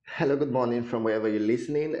Hello, good morning from wherever you're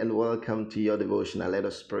listening, and welcome to your devotional. Let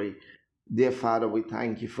us pray. Dear Father, we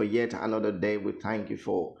thank you for yet another day. We thank you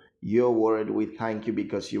for your word. We thank you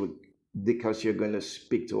because you're going to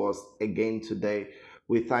speak to us again today.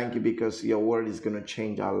 We thank you because your word is going to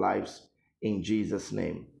change our lives in Jesus'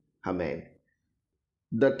 name. Amen.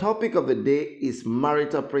 The topic of the day is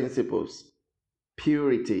marital principles,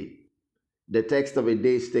 purity. The text of the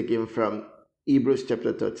day is taken from Hebrews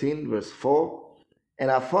chapter 13, verse 4. And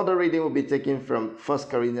our further reading will be taken from 1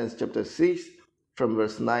 Corinthians chapter 6, from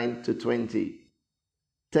verse 9 to 20.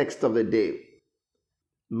 Text of the day.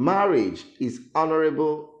 Marriage is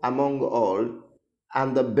honorable among all,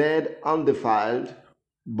 and the bed undefiled,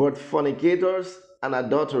 but fornicators and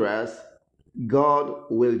adulterers God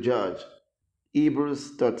will judge.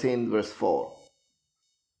 Hebrews 13, verse 4.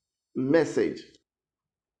 Message.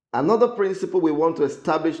 Another principle we want to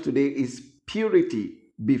establish today is purity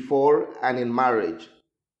before and in marriage.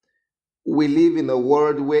 We live in a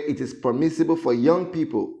world where it is permissible for young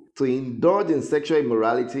people to indulge in sexual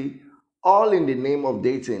immorality, all in the name of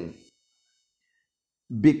dating.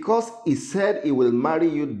 Because he said he will marry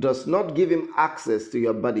you does not give him access to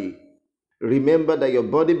your body. Remember that your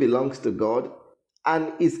body belongs to God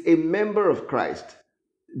and is a member of Christ.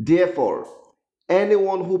 Therefore,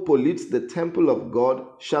 anyone who pollutes the temple of God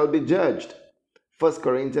shall be judged. 1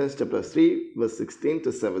 Corinthians chapter 3, verse 16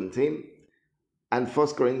 to 17, and 1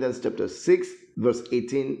 Corinthians chapter 6, verse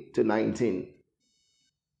 18 to 19.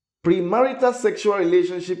 Premarital sexual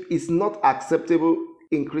relationship is not acceptable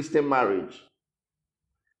in Christian marriage.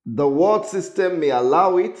 The world system may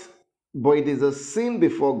allow it, but it is a sin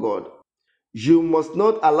before God. You must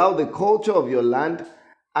not allow the culture of your land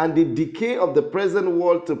and the decay of the present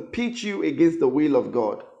world to pitch you against the will of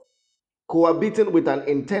God. Cohabiting with an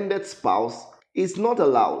intended spouse is not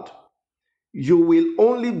allowed. You will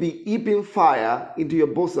only be heaping fire into your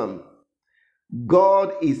bosom.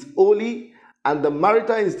 God is holy, and the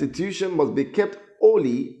marital institution must be kept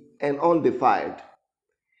holy and undefiled.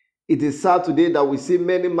 It is sad today that we see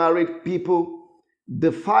many married people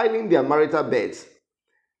defiling their marital beds.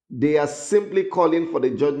 They are simply calling for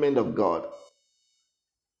the judgment of God.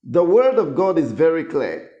 The word of God is very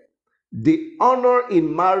clear. The honor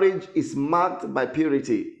in marriage is marked by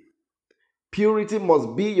purity. Purity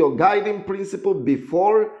must be your guiding principle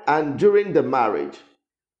before and during the marriage.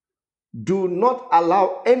 Do not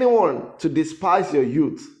allow anyone to despise your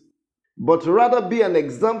youth, but rather be an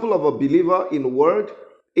example of a believer in word,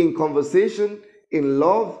 in conversation, in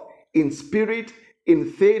love, in spirit,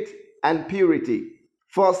 in faith, and purity.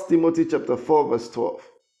 1 Timothy chapter 4, verse 12.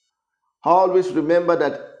 Always remember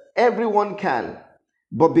that everyone can,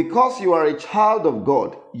 but because you are a child of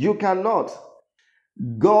God, you cannot.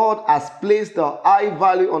 God has placed a high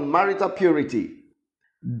value on marital purity.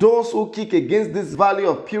 Those who kick against this value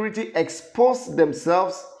of purity expose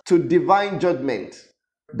themselves to divine judgment.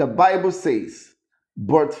 The Bible says,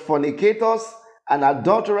 but fornicators and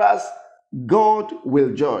adulterers God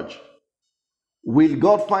will judge. Will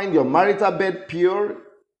God find your marital bed pure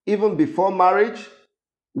even before marriage?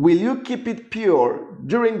 Will you keep it pure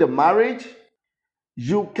during the marriage?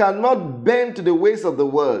 You cannot bend to the ways of the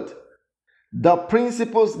world. The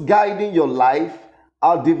principles guiding your life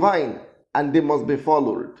are divine and they must be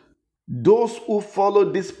followed. Those who follow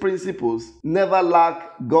these principles never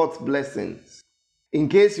lack God's blessings. In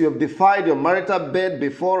case you have defied your marital bed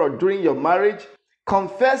before or during your marriage,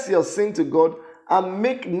 confess your sin to God and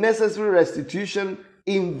make necessary restitution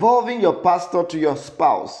involving your pastor to your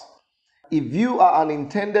spouse. If you are an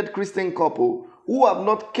intended Christian couple who have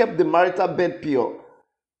not kept the marital bed pure,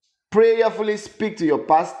 prayerfully speak to your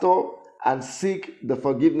pastor and seek the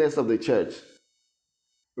forgiveness of the church.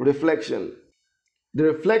 Reflection. The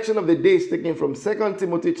reflection of the day is taken from 2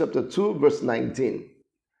 Timothy chapter 2, verse 19.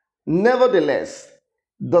 Nevertheless,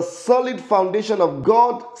 the solid foundation of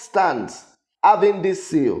God stands, having this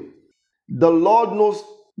seal. The Lord knows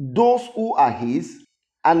those who are his,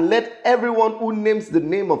 and let everyone who names the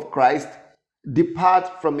name of Christ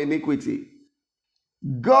depart from iniquity.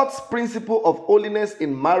 God's principle of holiness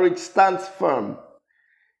in marriage stands firm.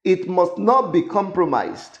 It must not be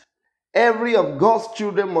compromised. Every of God's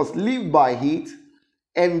children must live by it,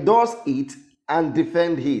 endorse it, and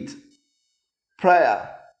defend it. Prayer.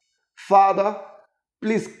 Father,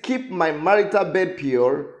 please keep my marital bed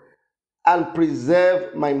pure and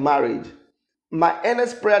preserve my marriage. My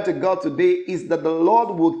earnest prayer to God today is that the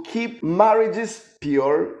Lord will keep marriages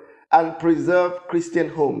pure and preserve Christian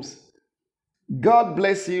homes. God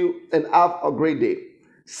bless you and have a great day.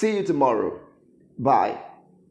 See you tomorrow. Bye.